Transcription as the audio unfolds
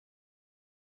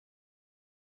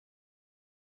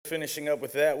finishing up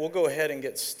with that, we'll go ahead and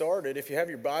get started. If you have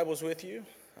your Bibles with you,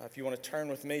 if you want to turn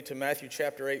with me to Matthew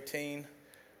chapter 18,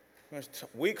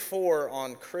 week 4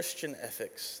 on Christian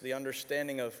ethics, the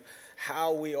understanding of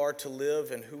how we are to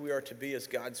live and who we are to be as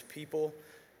God's people,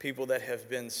 people that have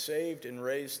been saved and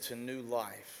raised to new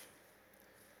life.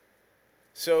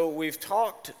 So we've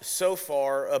talked so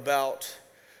far about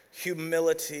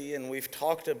humility, and we've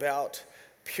talked about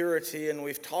purity, and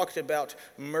we've talked about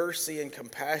mercy and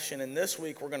compassion. And this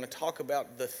week we're going to talk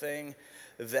about the thing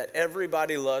that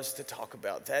everybody loves to talk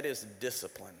about. That is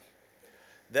discipline.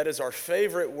 That is our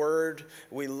favorite word.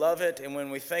 We love it. And when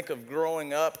we think of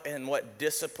growing up and what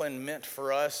discipline meant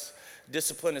for us,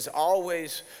 discipline is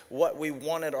always what we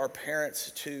wanted our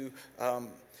parents to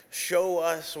show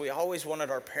us. We always wanted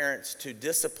our parents to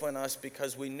discipline us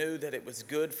because we knew that it was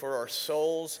good for our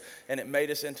souls and it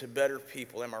made us into better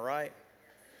people. Am I right?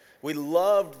 We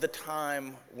loved the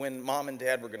time when mom and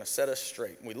dad were going to set us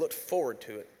straight. We looked forward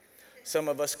to it. Some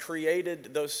of us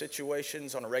created those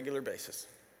situations on a regular basis.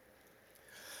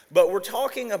 But we're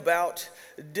talking about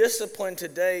discipline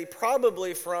today,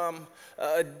 probably from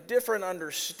a different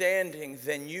understanding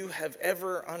than you have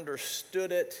ever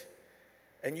understood it.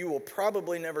 And you will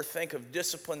probably never think of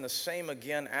discipline the same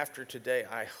again after today,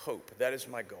 I hope. That is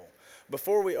my goal.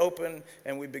 Before we open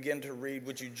and we begin to read,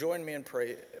 would you join me in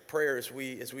prayer as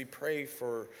we pray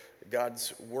for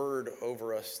God's word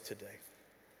over us today?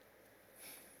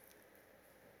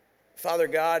 Father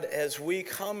God, as we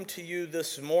come to you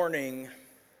this morning,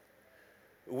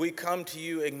 we come to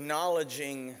you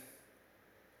acknowledging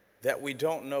that we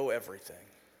don't know everything.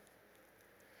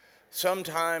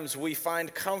 Sometimes we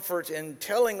find comfort in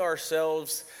telling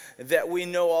ourselves that we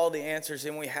know all the answers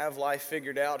and we have life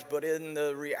figured out. But in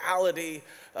the reality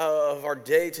of our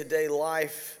day-to-day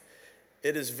life,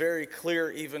 it is very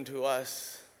clear even to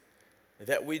us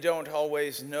that we don't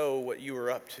always know what you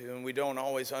are up to, and we don't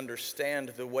always understand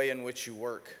the way in which you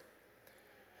work.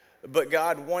 But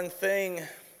God, one thing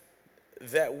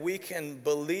that we can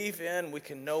believe in, we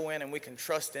can know in, and we can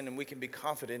trust in, and we can be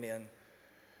confident in,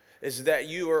 is that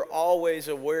you are always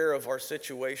aware of our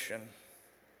situation.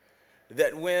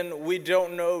 That when we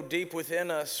don't know deep within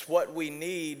us what we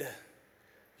need,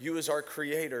 you as our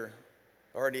creator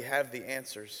already have the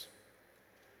answers.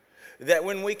 That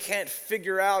when we can't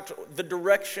figure out the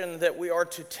direction that we are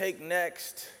to take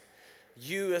next,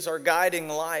 you as our guiding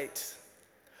light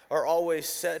are always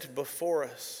set before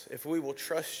us if we will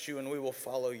trust you and we will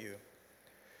follow you.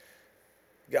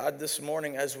 God, this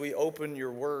morning as we open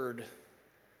your word,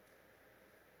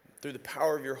 through the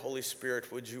power of your Holy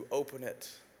Spirit, would you open it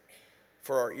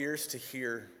for our ears to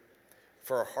hear,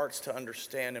 for our hearts to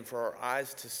understand, and for our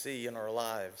eyes to see in our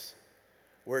lives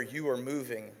where you are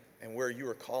moving and where you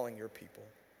are calling your people.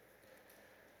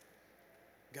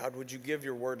 God, would you give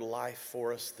your word life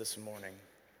for us this morning,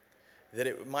 that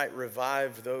it might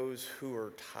revive those who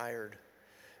are tired,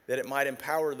 that it might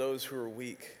empower those who are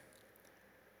weak.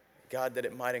 God, that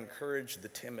it might encourage the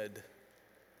timid,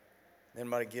 and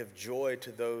might give joy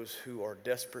to those who are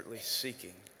desperately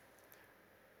seeking.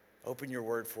 Open your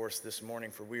word for us this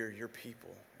morning, for we are your people,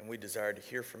 and we desire to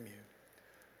hear from you.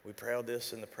 We pray all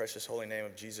this in the precious holy name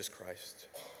of Jesus Christ.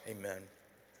 Amen.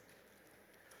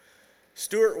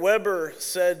 Stuart Weber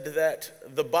said that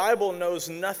the Bible knows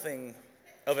nothing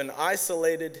of an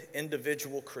isolated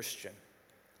individual Christian.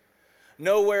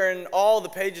 Nowhere in all the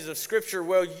pages of Scripture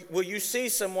will you see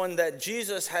someone that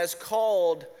Jesus has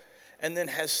called and then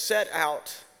has set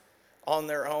out on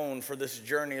their own for this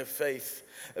journey of faith.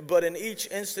 But in each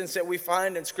instance that we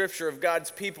find in Scripture of God's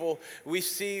people, we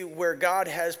see where God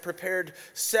has prepared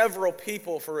several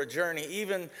people for a journey,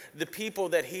 even the people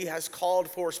that he has called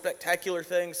for spectacular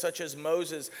things such as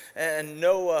Moses and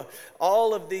Noah.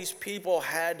 All of these people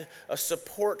had a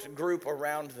support group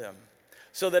around them,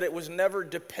 so that it was never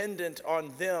dependent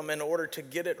on them in order to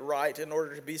get it right, in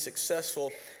order to be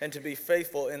successful and to be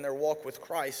faithful in their walk with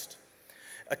Christ.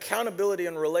 Accountability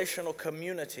and relational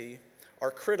community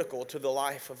are critical to the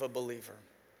life of a believer.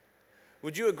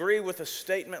 Would you agree with a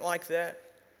statement like that?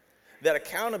 That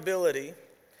accountability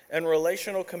and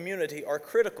relational community are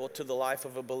critical to the life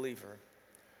of a believer.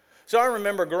 So I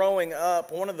remember growing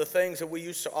up, one of the things that we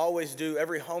used to always do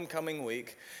every homecoming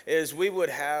week is we would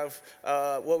have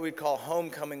what we'd call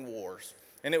homecoming wars.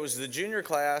 And it was the junior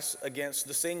class against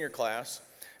the senior class.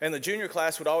 And the junior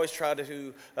class would always try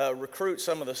to recruit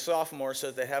some of the sophomores so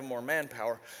that they have more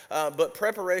manpower. But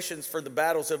preparations for the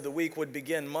battles of the week would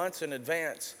begin months in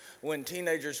advance when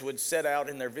teenagers would set out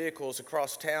in their vehicles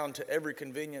across town to every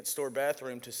convenience store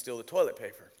bathroom to steal the toilet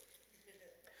paper.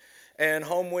 And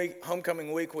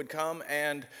homecoming week would come,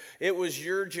 and it was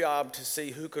your job to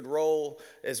see who could roll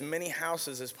as many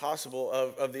houses as possible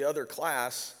of the other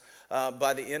class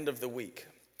by the end of the week.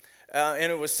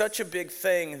 And it was such a big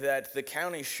thing that the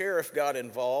county sheriff got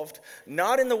involved,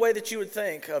 not in the way that you would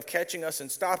think of catching us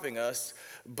and stopping us,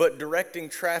 but directing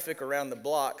traffic around the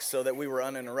block so that we were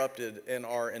uninterrupted in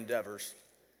our endeavors.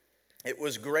 It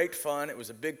was great fun. It was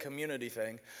a big community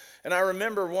thing. And I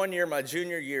remember one year, my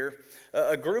junior year,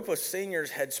 a group of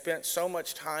seniors had spent so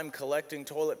much time collecting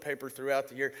toilet paper throughout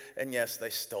the year. And yes,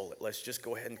 they stole it. Let's just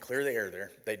go ahead and clear the air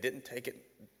there. They didn't take it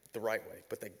the right way,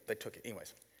 but they took it.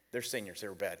 Anyways, they're seniors. They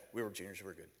were bad. We were juniors. We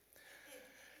were good.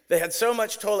 They had so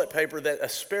much toilet paper that a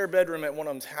spare bedroom at one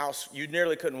of them's house you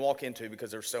nearly couldn't walk into because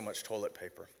there was so much toilet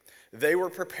paper. They were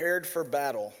prepared for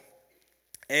battle.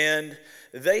 And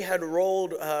they had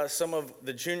rolled some of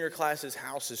the junior class's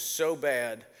houses so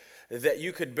bad that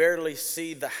you could barely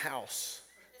see the house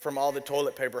from all the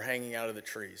toilet paper hanging out of the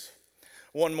trees.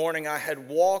 One morning I had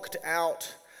walked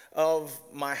out of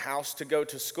my house to go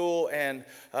to school, and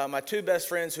my two best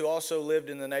friends who also lived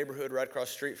in the neighborhood right across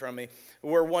the street from me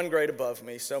were one grade above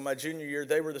me. So my junior year,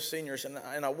 they were the seniors,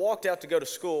 and I walked out to go to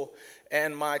school,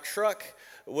 and my truck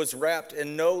was wrapped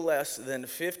in no less than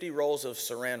 50 rolls of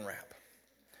saran wrap.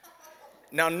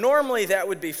 Now, normally that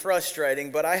would be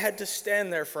frustrating, but I had to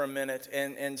stand there for a minute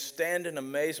and stand in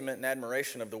amazement and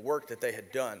admiration of the work that they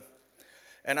had done.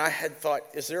 And I had thought,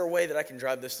 is there a way that I can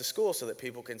drive this to school so that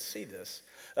people can see this?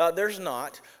 There's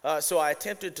not. So I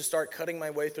attempted to start cutting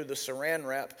my way through the saran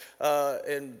wrap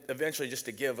and eventually just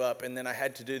to give up. And then I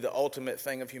had to do the ultimate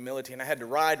thing of humility, and I had to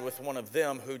ride with one of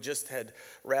them who just had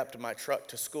wrapped my truck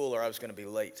to school or I was going to be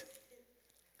late.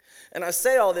 And I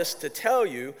say all this to tell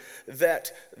you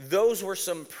that those were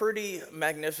some pretty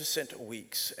magnificent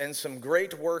weeks, and some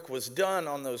great work was done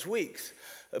on those weeks.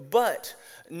 But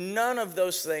none of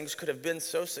those things could have been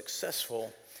so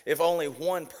successful if only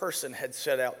one person had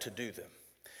set out to do them.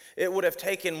 It would have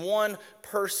taken one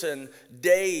person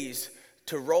days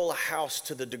to roll a house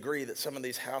to the degree that some of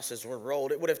these houses were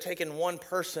rolled. It would have taken one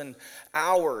person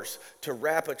hours to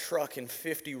wrap a truck in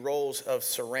 50 rolls of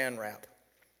saran wrap.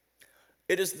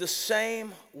 It is the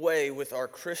same way with our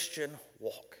Christian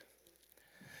walk.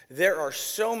 There are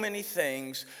so many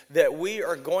things that we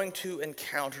are going to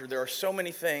encounter. There are so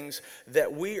many things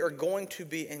that we are going to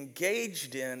be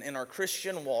engaged in our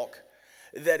Christian walk,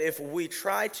 that if we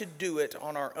try to do it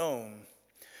on our own,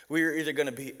 we are either going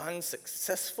to be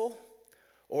unsuccessful,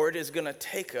 or it is going to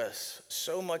take us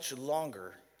so much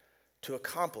longer to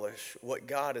accomplish what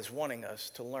God is wanting us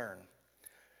to learn.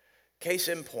 Case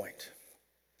in point.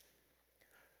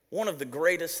 One of the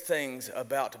greatest things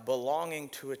about belonging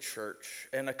to a church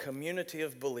and a community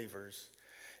of believers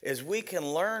is we can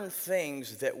learn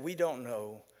things that we don't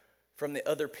know from the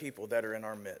other people that are in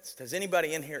our midst. Has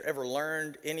anybody in here ever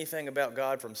learned anything about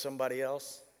God from somebody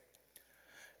else?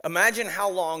 Imagine how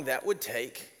long that would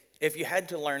take if you had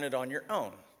to learn it on your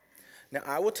own. Now,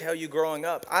 I will tell you, growing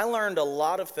up, I learned a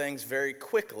lot of things very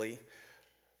quickly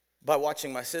by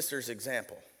watching my sister's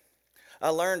example. I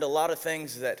learned a lot of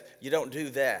things that you don't do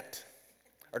that,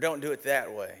 or don't do it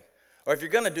that way. Or if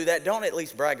you're going to do that, don't at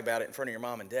least brag about it in front of your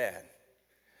mom and dad.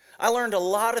 I learned a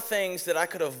lot of things that I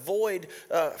could avoid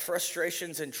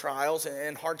frustrations and trials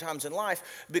and hard times in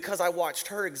life because I watched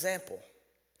her example.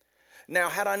 Now,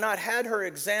 had I not had her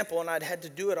example and I'd had to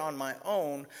do it on my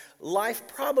own, life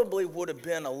probably would have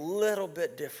been a little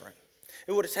bit different.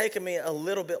 It would have taken me a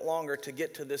little bit longer to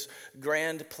get to this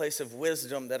grand place of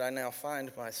wisdom that I now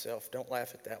find myself. Don't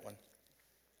laugh at that one.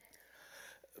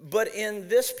 But in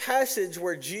this passage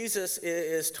where Jesus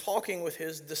is talking with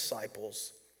his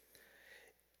disciples,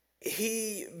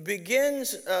 he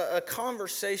begins a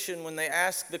conversation when they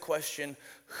ask the question,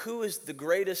 who is the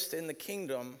greatest in the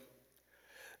kingdom,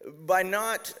 by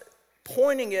not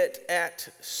pointing it at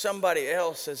somebody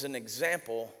else as an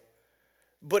example,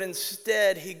 but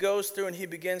instead, he goes through and he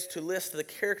begins to list the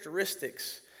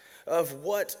characteristics of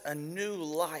what a new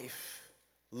life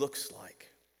looks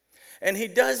like. And he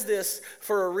does this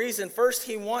for a reason. First,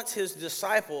 he wants his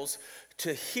disciples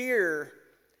to hear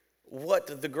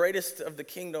what the greatest of the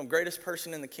kingdom, greatest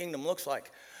person in the kingdom looks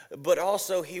like. But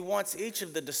also, he wants each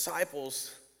of the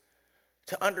disciples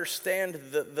to understand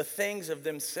the things of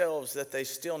themselves that they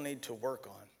still need to work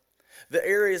on. The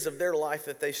areas of their life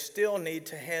that they still need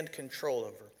to hand control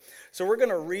over. So we're going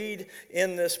to read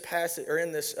in this passage, or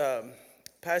in this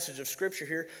passage of Scripture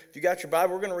here. If you got your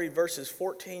Bible, we're going to read verses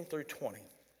 14 through 20.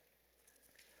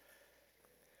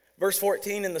 Verse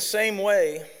 14, in the same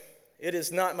way, it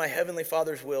is not my heavenly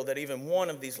Father's will that even one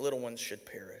of these little ones should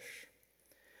perish.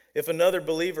 If another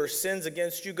believer sins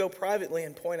against you, go privately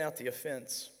and point out the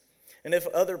offense. And if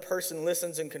other person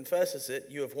listens and confesses it,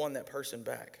 you have won that person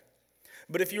back.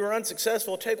 But if you are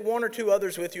unsuccessful, take one or two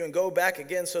others with you and go back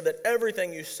again so that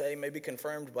everything you say may be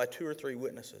confirmed by 2 or 3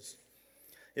 witnesses.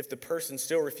 If the person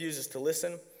still refuses to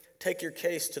listen, take your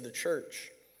case to the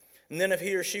church. And then if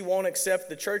he or she won't accept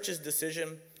the church's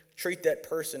decision, treat that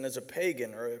person as a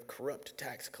pagan or a corrupt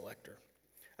tax collector.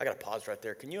 I got to pause right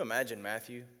there. Can you imagine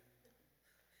Matthew,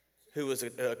 who was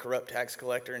a corrupt tax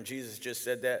collector, and Jesus just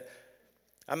said that?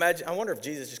 I wonder if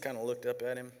Jesus just kind of looked up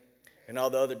at him, and all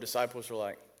the other disciples were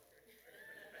like,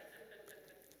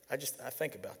 I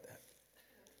think about that.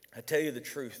 I tell you the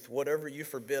truth, whatever you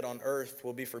forbid on earth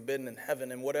will be forbidden in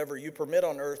heaven, and whatever you permit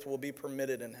on earth will be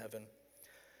permitted in heaven.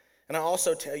 And I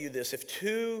also tell you this, if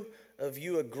 2 of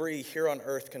you agree here on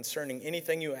earth concerning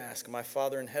anything you ask, my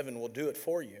Father in heaven will do it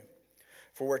for you.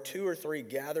 For where 2 or 3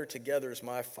 gather together as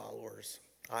my followers,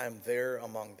 I am there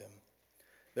among them.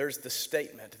 There's the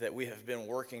statement that we have been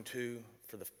working to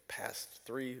for the past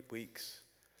 3 weeks.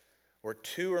 Where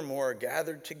 2 or more are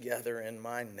gathered together in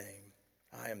my name,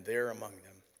 I am there among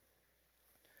them.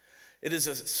 It is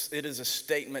a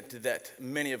statement that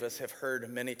many of us have heard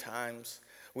many times.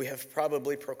 We have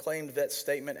probably proclaimed that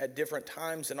statement at different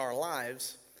times in our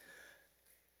lives.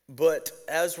 But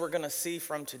as we're going to see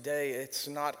from today, it's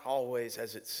not always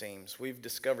as it seems. We've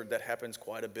discovered that happens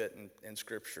quite a bit in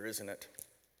Scripture, isn't it?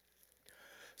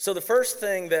 So the first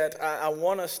thing that I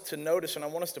want us to notice and I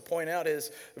want us to point out is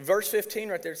verse 15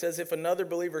 right there. It says, if another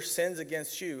believer sins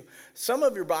against you. Some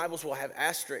of your Bibles will have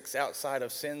asterisks outside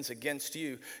of sins against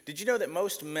you. Did you know that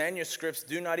most manuscripts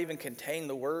do not even contain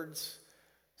the words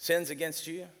sins against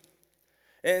you?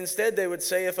 And instead they would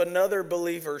say, if another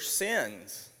believer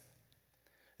sins,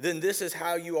 then this is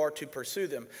how you are to pursue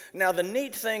them. Now, the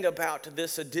neat thing about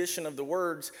this addition of the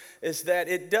words is that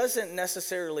it doesn't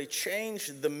necessarily change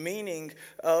the meaning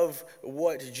of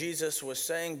what Jesus was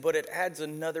saying, but it adds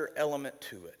another element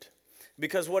to it.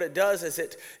 Because what it does is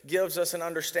it gives us an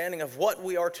understanding of what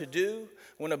we are to do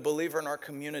when a believer in our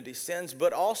community sins,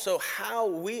 but also how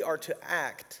we are to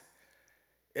act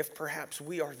if perhaps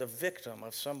we are the victim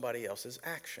of somebody else's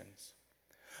actions.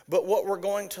 But what we're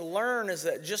going to learn is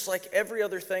that just like every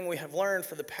other thing we have learned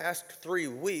for the past 3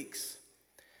 weeks,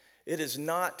 it is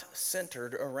not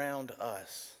centered around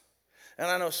us. And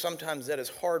I know sometimes that is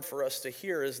hard for us to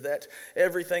hear, is that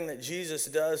everything that Jesus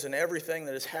does and everything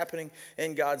that is happening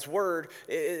in God's Word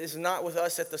is not with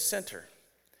us at the center.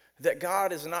 That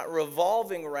God is not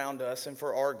revolving around us and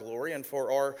for our glory and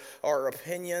for our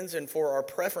opinions and for our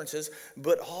preferences,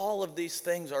 but all of these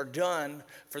things are done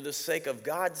for the sake of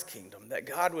God's kingdom, that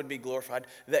God would be glorified,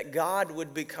 that God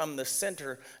would become the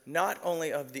center not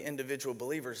only of the individual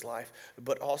believer's life,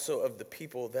 but also of the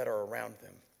people that are around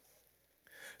them.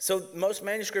 So most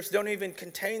manuscripts don't even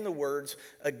contain the words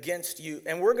against you,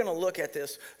 and we're going to look at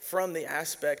this from the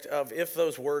aspect of if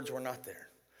those words were not there.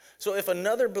 So if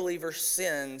another believer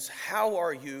sins, how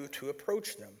are you to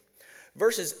approach them?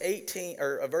 Verses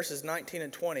 19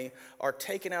 and 20 are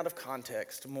taken out of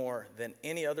context more than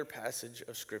any other passage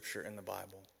of Scripture in the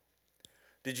Bible.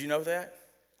 Did you know that?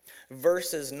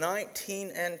 Verses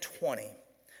 19 and 20.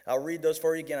 I'll read those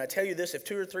for you again. I tell you this, if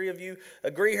 2 or 3 of you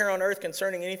agree here on earth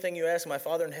concerning anything you ask, my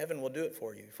Father in heaven will do it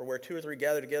for you. For where 2 or 3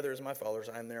 gather together as my followers,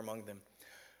 I am there among them.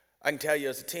 I can tell you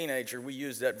as a teenager, we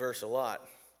used that verse a lot.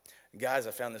 Guys,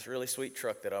 I found this really sweet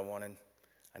truck that I wanted.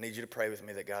 I need you to pray with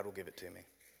me that God will give it to me.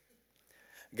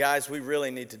 Guys, we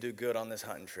really need to do good on this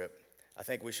hunting trip. I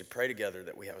think we should pray together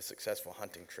that we have a successful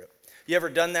hunting trip. You ever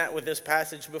done that with this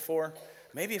passage before?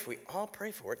 Maybe if we all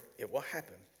pray for it, it will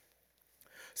happen.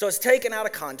 So it's taken out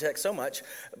of context so much.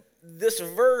 This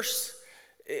verse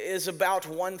is about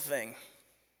one thing.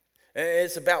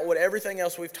 It's about what everything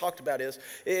else we've talked about is.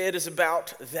 It is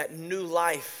about that new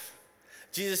life.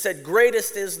 Jesus said,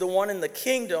 greatest is the one in the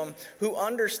kingdom who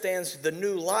understands the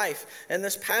new life. And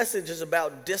this passage is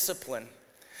about discipline.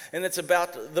 And it's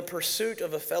about the pursuit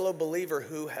of a fellow believer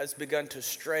who has begun to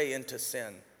stray into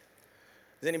sin.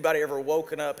 Has anybody ever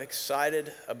woken up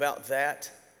excited about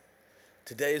that?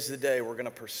 Today is the day we're going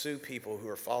to pursue people who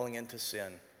are falling into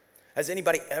sin. Has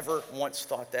anybody ever once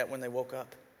thought that when they woke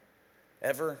up?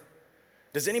 Ever?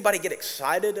 Does anybody get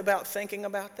excited about thinking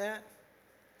about that?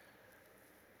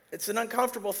 It's an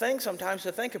uncomfortable thing sometimes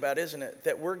to think about, isn't it?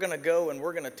 That we're going to go and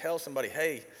we're going to tell somebody,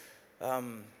 hey,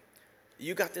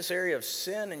 you got this area of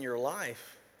sin in your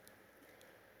life.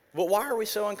 But why are we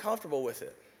so uncomfortable with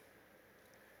it?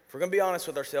 If we're going to be honest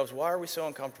with ourselves, why are we so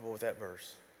uncomfortable with that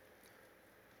verse?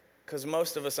 Because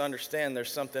most of us understand there's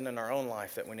something in our own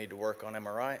life that we need to work on, am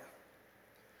I right?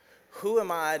 Who am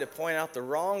I to point out the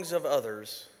wrongs of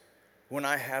others when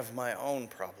I have my own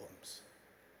problems?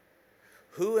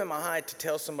 Who am I to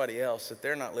tell somebody else that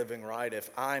they're not living right if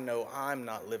I know I'm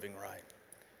not living right?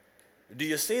 Do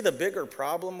you see the bigger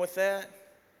problem with that?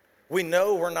 We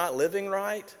know we're not living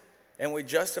right, and we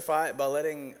justify it by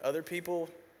letting other people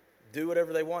do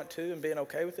whatever they want to and being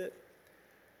okay with it?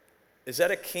 Is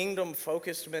that a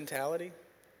kingdom-focused mentality?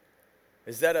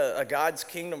 Is that a God's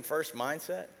kingdom-first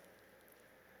mindset?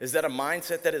 Is that a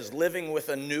mindset that is living with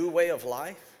a new way of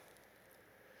life?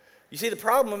 You see, the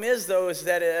problem is, though, is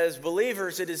that as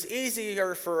believers, it is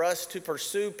easier for us to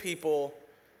pursue people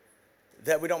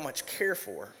that we don't much care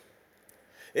for.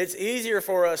 It's easier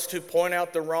for us to point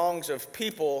out the wrongs of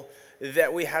people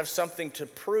that we have something to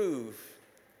prove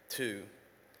to.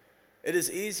 It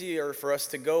is easier for us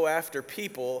to go after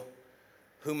people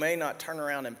who may not turn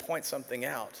around and point something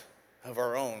out of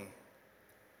our own.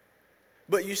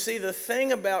 But you see, the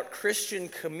thing about Christian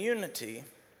community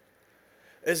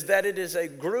is that it is a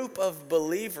group of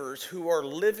believers who are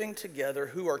living together,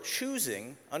 who are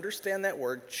choosing, understand that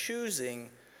word, choosing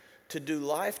to do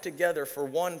life together for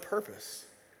one purpose: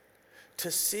 to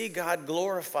see God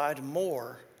glorified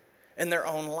more in their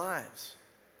own lives.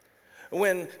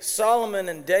 When Solomon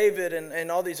and David and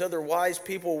all these other wise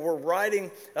people were writing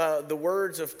the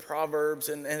words of Proverbs,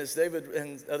 and as David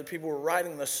and other people were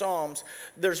writing the Psalms,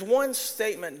 there's one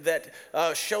statement that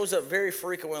shows up very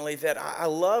frequently that I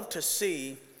love to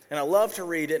see, and I love to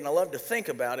read it, and I love to think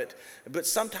about it, but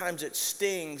sometimes it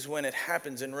stings when it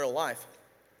happens in real life.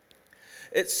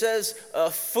 It says, "A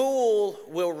fool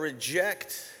will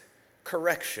reject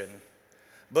correction,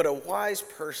 but a wise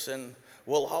person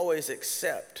will always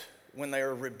accept when they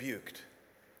are rebuked."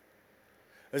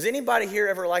 Does anybody here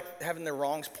ever like having their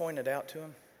wrongs pointed out to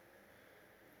them?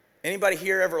 Anybody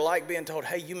here ever like being told,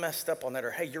 "Hey, you messed up on that,"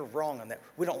 or "Hey, you're wrong on that"?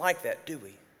 We don't like that, do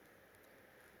we?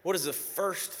 What is the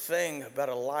first thing about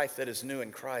a life that is new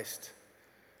in Christ?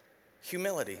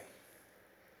 Humility.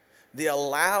 The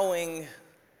allowing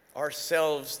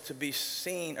ourselves to be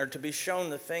seen or to be shown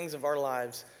the things of our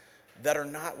lives that are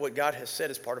not what God has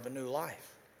said is part of a new life.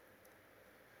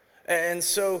 And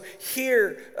so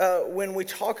here, when we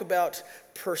talk about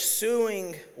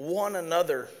pursuing one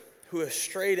another who have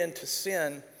strayed into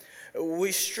sin,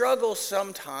 we struggle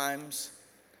sometimes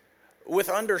with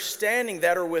understanding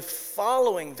that or with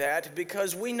following that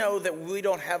because we know that we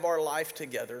don't have our life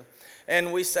together.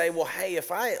 And we say, well, hey,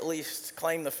 if I at least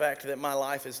claim the fact that my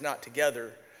life is not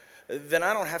together, then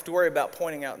I don't have to worry about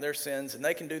pointing out their sins, and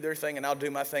they can do their thing and I'll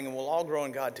do my thing, and we'll all grow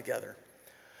in God together.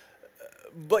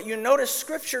 But you notice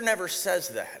Scripture never says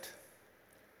that.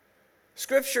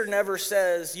 Scripture never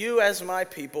says, you as my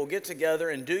people get together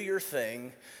and do your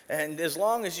thing, and as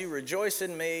long as you rejoice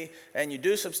in me and you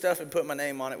do some stuff and put my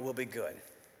name on it, we'll be good.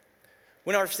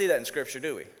 We never see that in Scripture,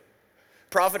 do we?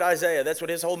 Prophet Isaiah, that's what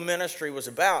his whole ministry was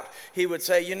about. He would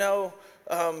say,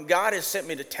 God has sent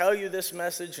me to tell you this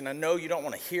message, and I know you don't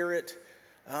want to hear it,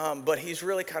 but he's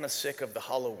really kind of sick of the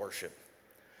hollow worship.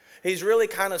 He's really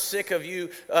kind of sick of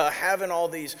you having all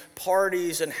these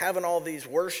parties and having all these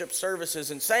worship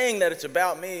services and saying that it's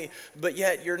about me, but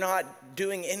yet you're not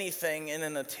doing anything in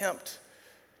an attempt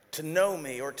to know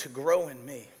me or to grow in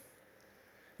me.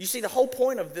 You see, the whole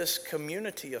point of this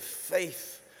community of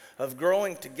faith, of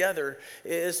growing together,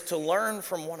 is to learn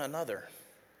from one another,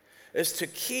 is to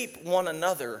keep one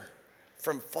another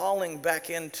from falling back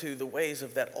into the ways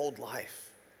of that old life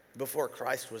before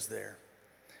Christ was there.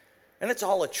 And it's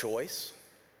all a choice.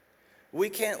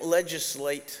 We can't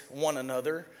legislate one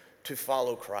another to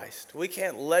follow Christ. We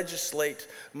can't legislate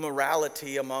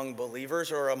morality among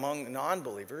believers or among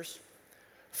non-believers.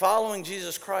 Following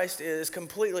Jesus Christ is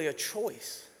completely a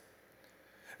choice.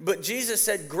 But Jesus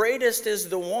said, greatest is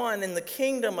the one in the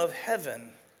kingdom of heaven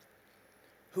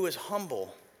who is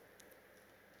humble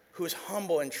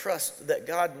and trusts that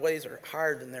God's ways are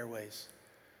higher than their ways.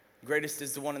 Greatest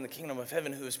is the one in the kingdom of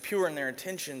heaven who is pure in their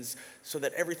intentions so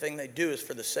that everything they do is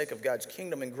for the sake of God's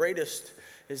kingdom. And greatest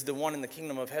is the one in the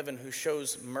kingdom of heaven who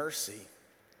shows mercy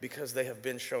because they have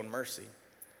been shown mercy.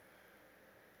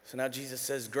 So now Jesus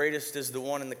says, greatest is the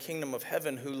one in the kingdom of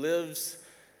heaven who lives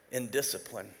in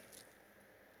discipline,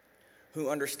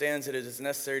 who understands that it is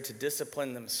necessary to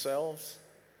discipline themselves.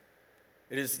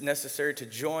 It is necessary to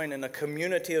join in a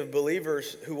community of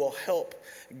believers who will help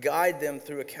guide them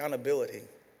through accountability.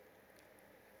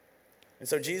 And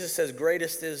so Jesus says,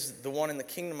 greatest is the one in the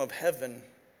kingdom of heaven,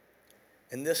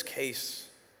 in this case,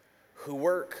 who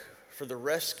work for the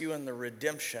rescue and the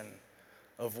redemption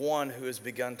of one who has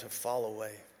begun to fall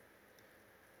away.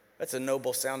 That's a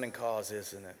noble sounding cause,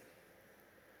 isn't it?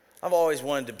 I've always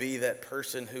wanted to be that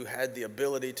person who had the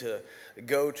ability to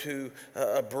go to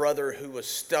a brother who was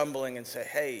stumbling and say,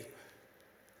 hey,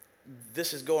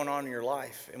 this is going on in your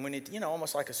life, and we need,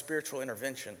 almost like a spiritual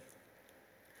intervention.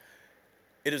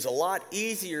 It is a lot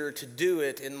easier to do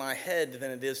it in my head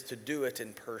than it is to do it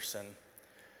in person.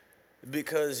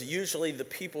 Because usually the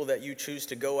people that you choose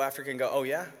to go after can go, oh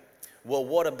yeah? Well,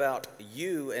 what about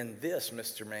you and this,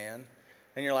 Mr. Man?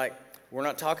 And you're like, we're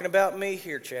not talking about me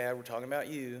here, Chad. We're talking about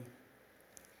you.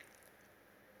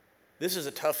 This is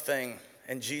a tough thing,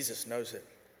 and Jesus knows it.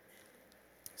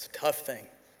 It's a tough thing.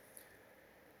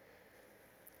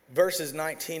 Verses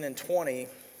 19 and 20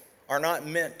 are not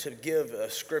meant to give a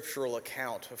scriptural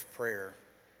account of prayer.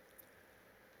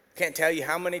 Can't tell you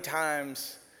how many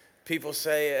times people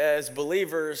say, as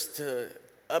believers, to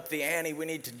up the ante, we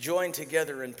need to join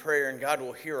together in prayer and God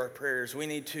will hear our prayers. We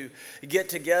need to get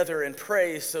together and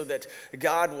pray so that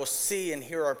God will see and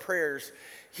hear our prayers.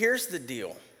 Here's the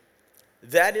deal.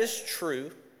 That is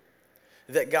true,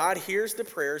 that God hears the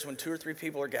prayers when 2 or 3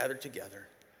 people are gathered together.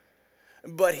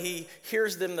 But he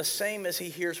hears them the same as he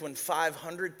hears when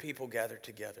 500 people gather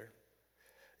together.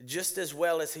 Just as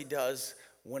well as he does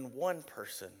when one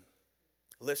person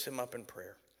lifts him up in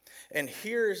prayer. And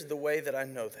here's the way that I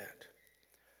know that.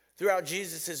 Throughout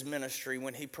Jesus' ministry,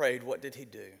 when he prayed, what did he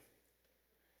do?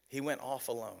 He went off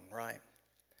alone, right?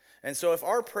 And so if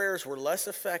our prayers were less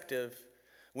effective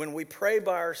when we pray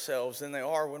by ourselves than they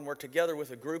are when we're together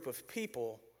with a group of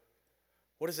people,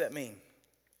 what does that mean?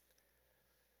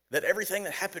 That everything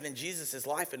that happened in Jesus'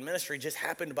 life and ministry just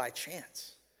happened by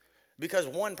chance. Because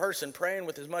one person praying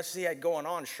with as much as he had going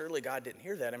on, surely God didn't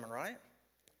hear that, am I right?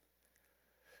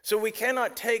 So we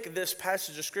cannot take this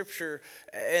passage of Scripture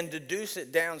and deduce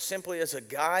it down simply as a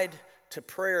guide to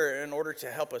prayer in order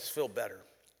to help us feel better.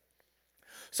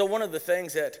 So one of the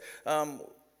things that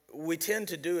we tend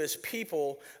to do as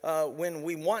people, when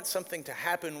we want something to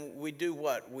happen, we do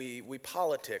what? We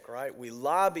politic, right? We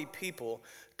lobby people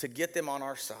to get them on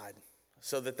our side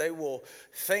so that they will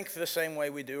think the same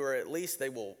way we do, or at least they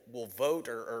will vote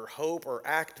or hope or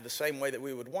act the same way that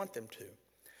we would want them to.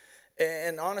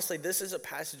 And honestly, this is a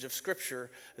passage of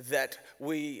Scripture that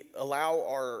we allow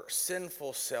our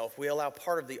sinful self, we allow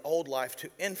part of the old life to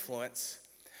influence,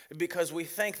 because we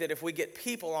think that if we get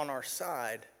people on our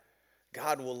side,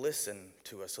 God will listen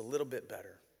to us a little bit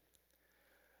better.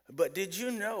 But did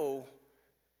you know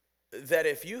that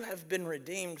if you have been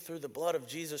redeemed through the blood of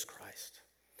Jesus Christ,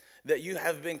 that you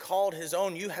have been called his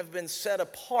own, you have been set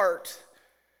apart,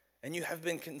 and you have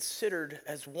been considered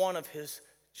as one of his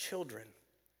children?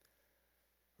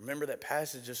 Remember that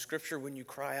passage of Scripture when you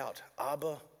cry out,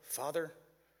 Abba, Father?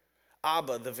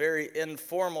 Abba, the very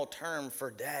informal term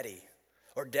for daddy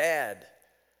or dad.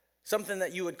 Something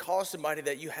that you would call somebody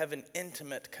that you have an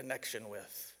intimate connection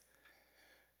with.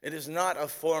 It is not a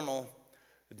formal,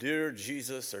 dear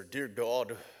Jesus or dear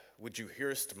God, would you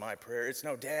hear us to my prayer? It's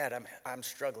no, Dad, I'm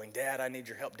struggling. Dad, I need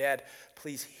your help. Dad,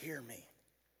 please hear me.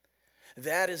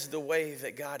 That is the way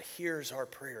that God hears our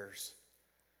prayers.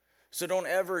 So don't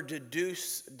ever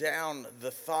deduce down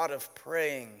the thought of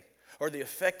praying or the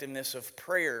effectiveness of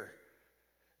prayer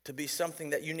to be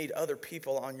something that you need other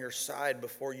people on your side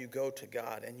before you go to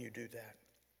God, and you do that.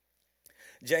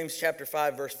 James chapter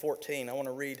 5, verse 14. I want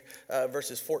to read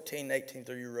verses 14 and 18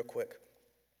 through you real quick.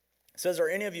 It says, are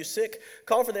any of you sick?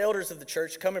 Call for the elders of the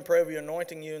church. Come and pray over you,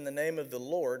 anointing you in the name of the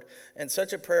Lord. And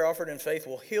such a prayer offered in faith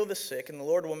will heal the sick, and the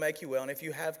Lord will make you well. And if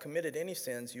you have committed any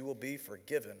sins, you will be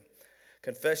forgiven.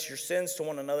 Confess your sins to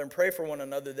one another and pray for one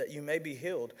another that you may be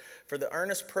healed. For the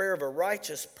earnest prayer of a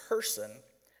righteous person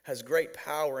has great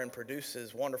power and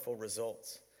produces wonderful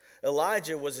results.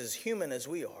 Elijah was as human as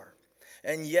we are.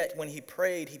 And yet when he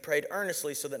prayed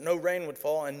earnestly so that no rain would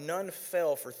fall, and none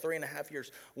fell for 3.5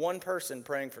 years. One person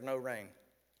praying for no rain.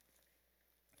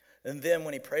 And then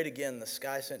when he prayed again, the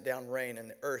sky sent down rain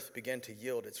and the earth began to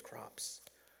yield its crops.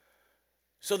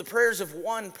 So the prayers of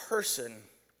one person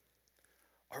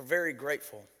are very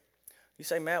grateful. You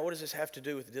say, Matt, what does this have to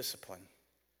do with discipline?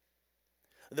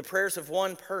 The prayers of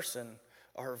one person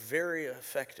are very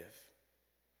effective.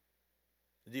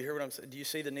 Do you hear what I'm saying? Do you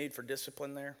see the need for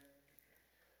discipline there?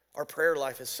 Our prayer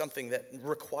life is something that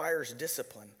requires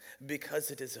discipline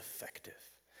because it is effective.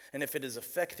 And if it is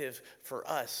effective for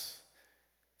us,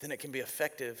 then it can be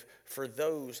effective for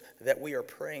those that we are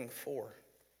praying for.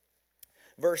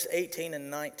 Verse 18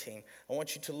 and 19. I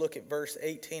want you to look at verse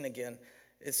 18 again.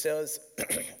 It says,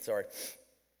 verse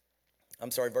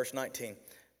 19.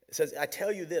 It says, I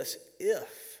tell you this,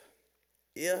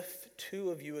 if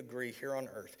 2 of you agree here on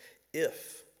earth,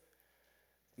 if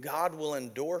God will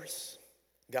endorse,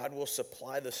 God will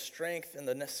supply the strength and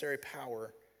the necessary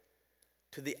power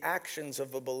to the actions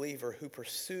of a believer who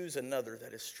pursues another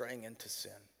that is straying into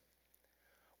sin.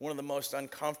 one of the most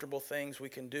uncomfortable things we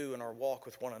can do in our walk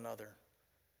with one another.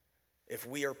 If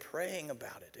we are praying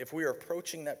about it, if we are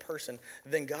approaching that person,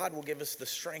 then God will give us the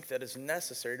strength that is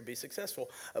necessary to be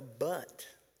successful. But,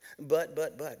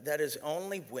 that is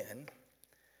only when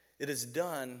it is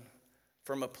done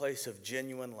from a place of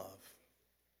genuine love.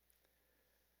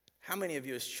 How many of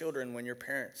you as children, when your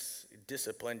parents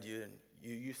disciplined you, and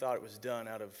you thought it was done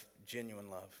out of genuine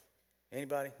love?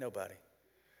 Anybody? Nobody.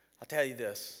 I'll tell you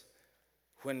this.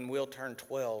 When Will turned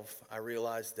 12, I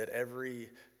realized that every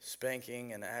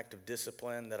spanking and act of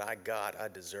discipline that I got, I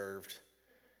deserved,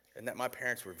 and that my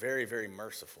parents were very, very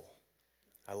merciful.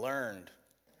 I learned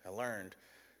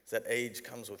that age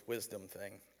comes with wisdom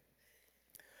thing.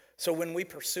 So when we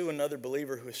pursue another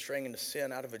believer who is straying into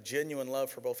sin out of a genuine love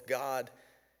for both God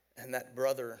and that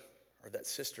brother or that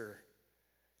sister,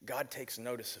 God takes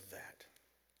notice of that.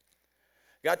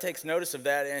 God takes notice of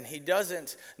that, and he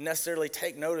doesn't necessarily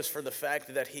take notice for the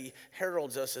fact that he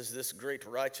heralds us as this great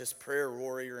righteous prayer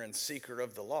warrior and seeker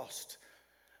of the lost.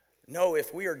 No,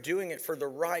 if we are doing it for the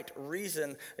right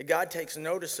reason, God takes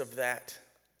notice of that.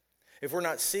 If we're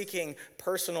not seeking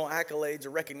personal accolades or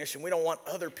recognition, we don't want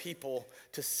other people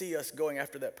to see us going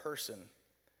after that person.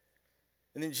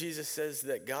 And then Jesus says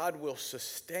that God will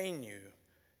sustain you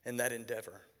in that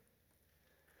endeavor.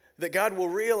 That God will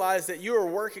realize that you are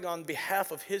working on behalf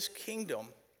of his kingdom,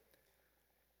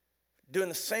 doing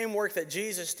the same work that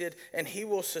Jesus did, and he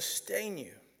will sustain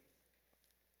you.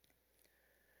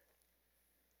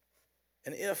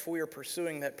 And if we are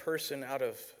pursuing that person out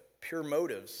of pure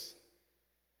motives,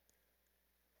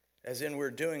 as in we're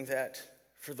doing that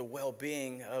for the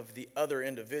well-being of the other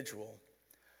individual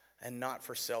and not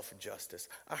for self-justice.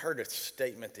 I heard a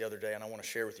statement the other day, and I want to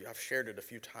share with you. I've shared it a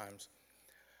few times.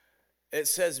 It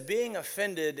says, being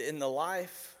offended in the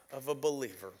life of a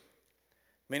believer,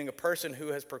 meaning a person who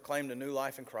has proclaimed a new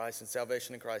life in Christ and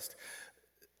salvation in Christ,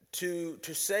 to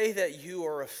say that you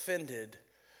are offended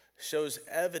shows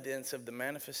evidence of the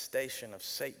manifestation of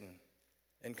Satan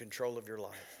in control of your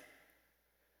life.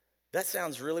 That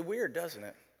sounds really weird, doesn't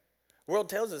it? The world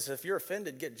tells us if you're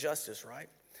offended, get justice, right?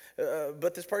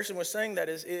 But this person was saying that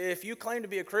is, if you claim to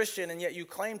be a Christian and yet you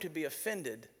claim to be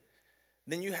offended,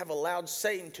 then you have allowed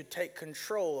Satan to take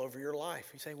control over your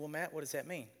life. You say, well, Matt, what does that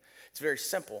mean? It's very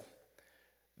simple.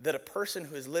 That a person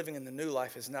who is living in the new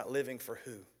life is not living for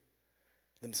who?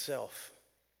 Themselves.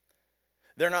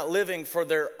 They're not living for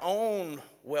their own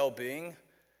well-being,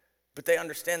 but they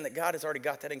understand that God has already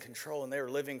got that in control, and they are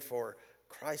living for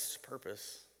Christ's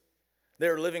purpose. They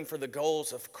are living for the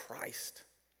goals of Christ.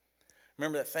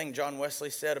 Remember that thing John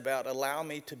Wesley said about allow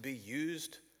me to be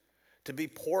used, to be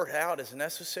poured out as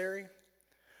necessary?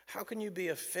 How can you be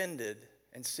offended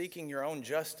and seeking your own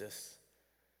justice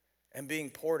and being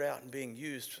poured out and being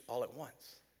used all at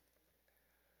once?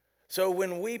 So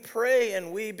when we pray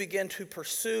and we begin to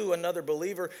pursue another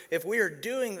believer, if we are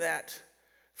doing that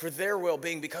for their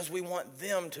well-being because we want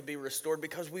them to be restored,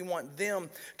 because we want them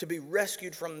to be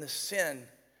rescued from the sin,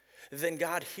 then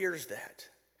God hears that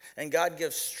and God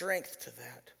gives strength to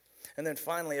that. And then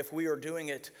finally, if we are doing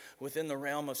it within the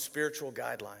realm of spiritual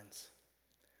guidelines,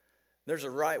 there's a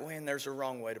right way and there's a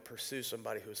wrong way to pursue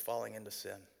somebody who is falling into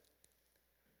sin.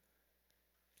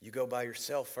 You go by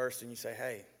yourself first and you say,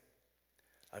 hey,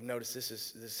 I've noticed this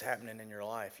is happening in your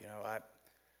life.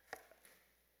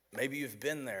 Maybe you've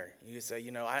been there. You say,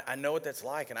 I know what that's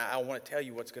like, and I want to tell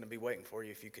you what's going to be waiting for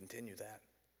you if you continue that.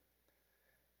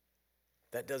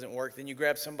 That doesn't work. Then you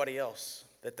grab somebody else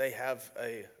that they have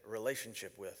a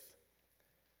relationship with.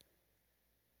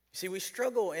 You see, we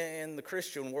struggle in the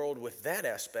Christian world with that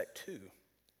aspect too,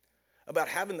 about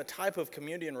having the type of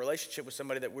community and relationship with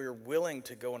somebody that we're willing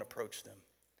to go and approach them.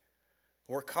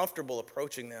 We're comfortable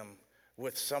approaching them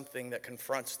with something that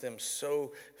confronts them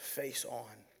so face on.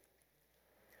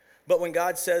 But when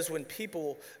God says when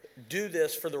people do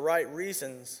this for the right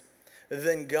reasons,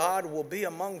 then God will be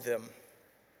among them.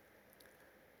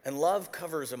 And love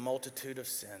covers a multitude of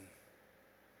sin.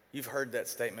 You've heard that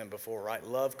statement before, right?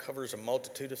 Love covers a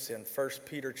multitude of sin. 1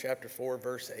 Peter chapter 4,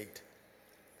 verse 8.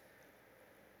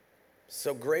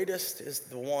 So greatest is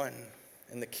the one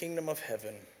in the kingdom of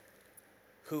heaven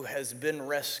who has been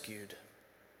rescued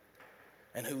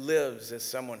and who lives as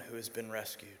someone who has been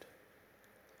rescued.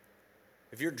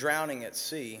 If you're drowning at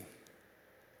sea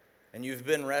and you've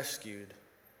been rescued,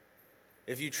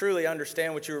 if you truly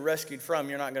understand what you were rescued from,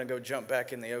 you're not going to go jump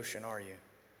back in the ocean, are you?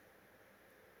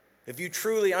 If you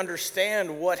truly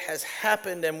understand what has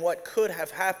happened and what could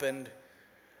have happened,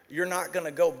 you're not going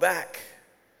to go back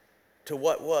to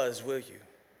what was, will you?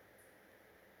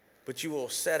 But you will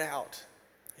set out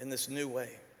in this new way.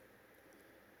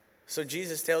 So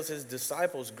Jesus tells his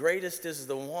disciples, greatest is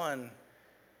the one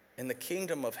in the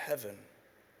kingdom of heaven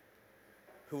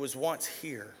who was once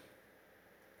here,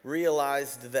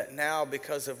 realized that now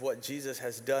because of what Jesus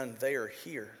has done, they are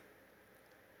here.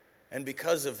 And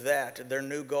because of that, their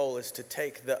new goal is to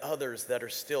take the others that are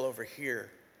still over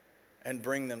here and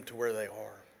bring them to where they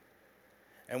are.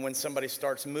 And when somebody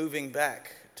starts moving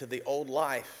back to the old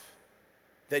life,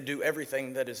 they do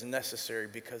everything that is necessary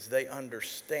because they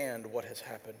understand what has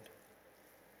happened.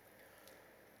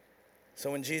 So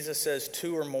when Jesus says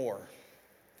two or more,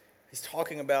 he's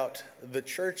talking about the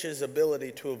church's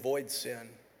ability to avoid sin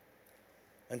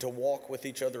and to walk with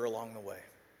each other along the way.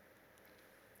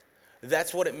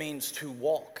 That's what it means to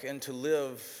walk and to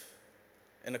live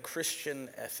in a Christian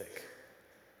ethic,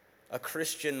 a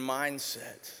Christian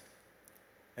mindset,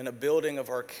 and a building of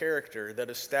our character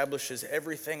that establishes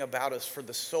everything about us for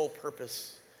the sole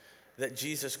purpose that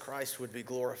Jesus Christ would be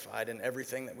glorified in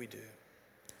everything that we do.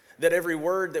 That every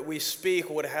word that we speak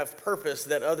would have purpose,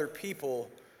 that other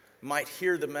people might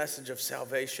hear the message of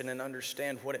salvation and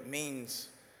understand what it means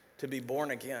to be born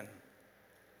again.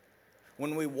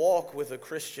 When we walk with a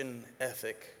Christian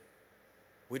ethic,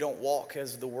 we don't walk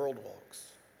as the world walks.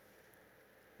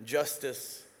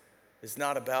 Justice is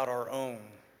not about our own,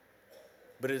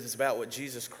 but it is about what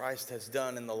Jesus Christ has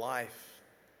done in the life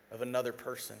of another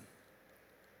person.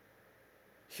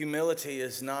 Humility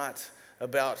is not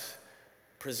about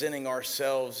presenting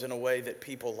ourselves in a way that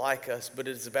people like us, but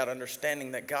it is about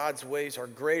understanding that God's ways are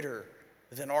greater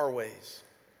than our ways,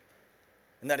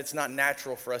 and that it's not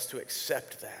natural for us to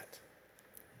accept that.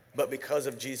 But because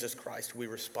of Jesus Christ, we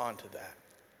respond to that.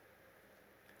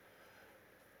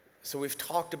 So we've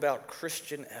talked about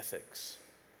Christian ethics,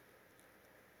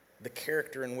 the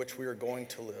character in which we are going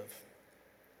to live.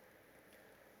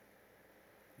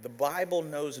 The Bible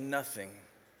knows nothing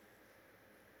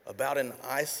about an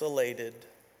isolated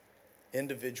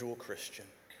individual Christian.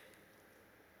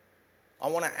 I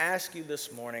want to ask you this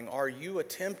morning, are you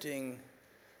attempting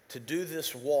to do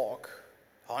this walk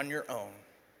on your own?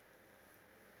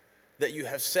 That you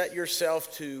have set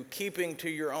yourself to keeping to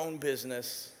your own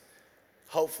business,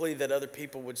 hopefully that other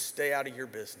people would stay out of your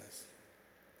business?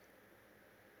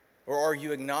 Or are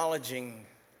you acknowledging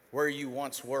where you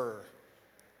once were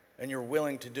and you're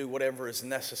willing to do whatever is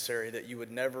necessary that you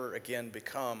would never again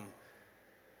become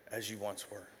as you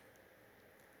once were?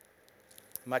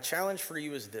 My challenge for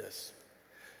you is this: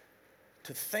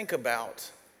 to think about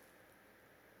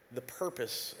the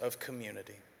purpose of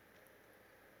community.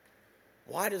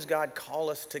 Why does God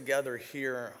call us together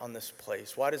here on this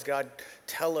place? Why does God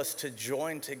tell us to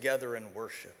join together in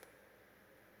worship?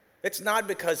 It's not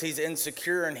because he's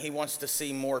insecure and he wants to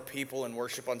see more people in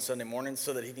worship on Sunday mornings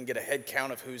so that he can get a head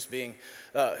count of who's doing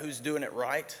it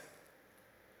right.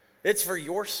 It's for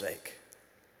your sake.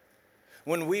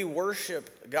 When we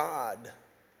worship God,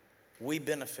 we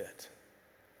benefit.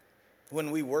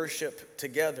 When we worship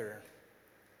together,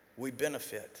 we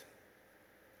benefit.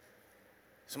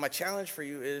 So my challenge for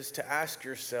you is to ask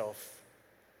yourself,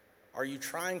 are you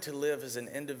trying to live as an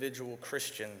individual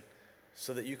Christian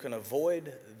so that you can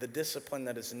avoid the discipline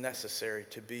that is necessary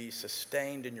to be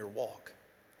sustained in your walk?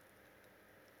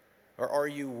 Or are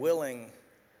you willing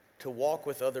to walk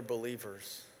with other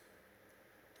believers,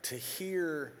 to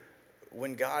hear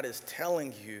when God is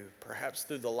telling you, perhaps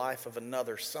through the life of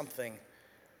another, something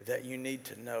that you need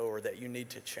to know or that you need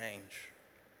to change?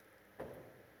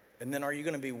 And then are you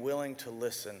going to be willing to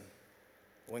listen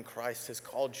when Christ has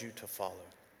called you to follow?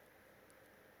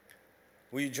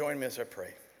 Will you join me as I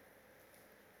pray?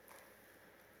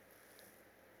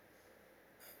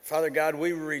 Father God,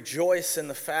 we rejoice in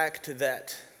the fact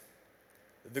that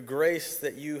the grace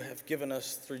that you have given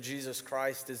us through Jesus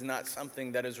Christ is not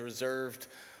something that is reserved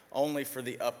only for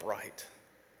the upright,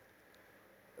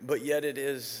 but yet it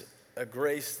is a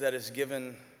grace that is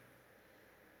given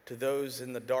to those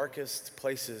in the darkest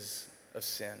places of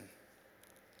sin.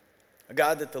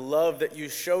 God, that the love that you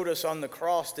showed us on the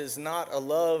cross is not a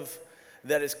love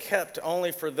that is kept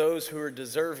only for those who are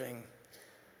deserving,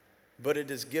 but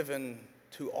it is given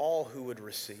to all who would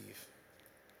receive.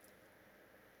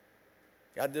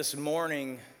 God, this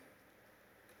morning,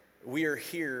 we are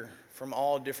here from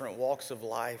all different walks of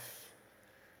life,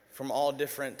 from all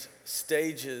different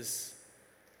stages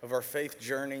of our faith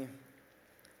journey,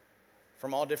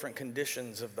 from all different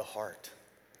conditions of the heart.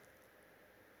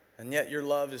 And yet your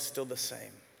love is still the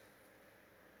same.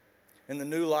 And the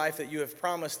new life that you have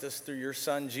promised us through your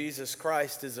Son, Jesus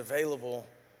Christ, is available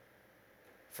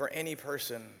for any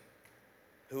person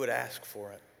who would ask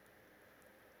for it.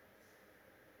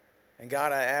 And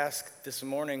God, I ask this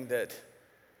morning that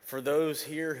for those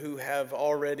here who have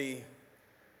already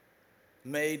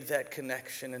made that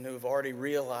connection and who have already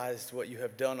realized what you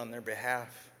have done on their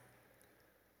behalf.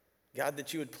 God,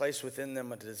 that you would place within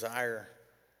them a desire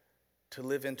to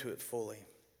live into it fully,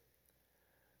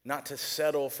 not to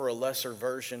settle for a lesser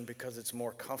version because it's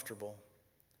more comfortable,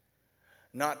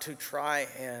 not to try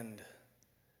and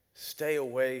stay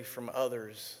away from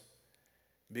others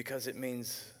because it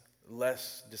means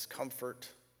less discomfort,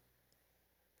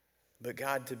 but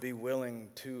God, to be willing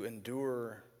to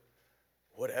endure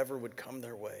whatever would come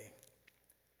their way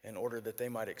in order that they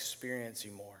might experience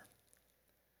you more.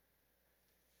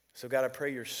 So God, I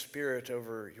pray your Spirit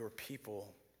over your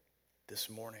people this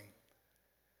morning.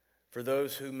 For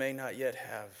those who may not yet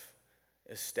have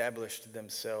established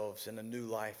themselves in a new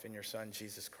life in your Son,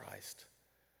 Jesus Christ,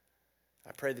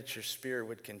 I pray that your Spirit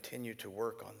would continue to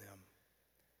work on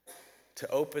them, to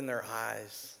open their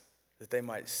eyes that they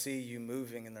might see you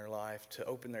moving in their life, to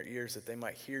open their ears that they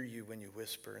might hear you when you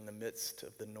whisper in the midst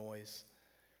of the noise,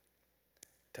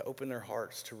 to open their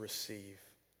hearts to receive,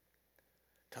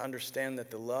 to understand that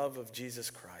the love of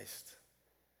Jesus Christ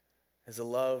is a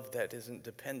love that isn't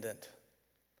dependent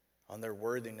on their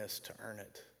worthiness to earn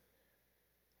it,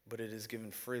 but it is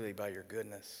given freely by your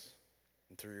goodness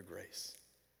and through your grace.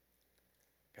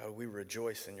 God, we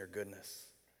rejoice in your goodness.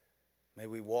 May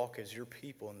we walk as your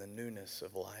people in the newness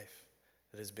of life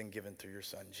that has been given through your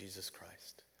Son, Jesus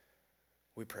Christ.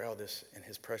 We pray all this in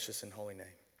his precious and holy name.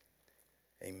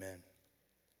 Amen.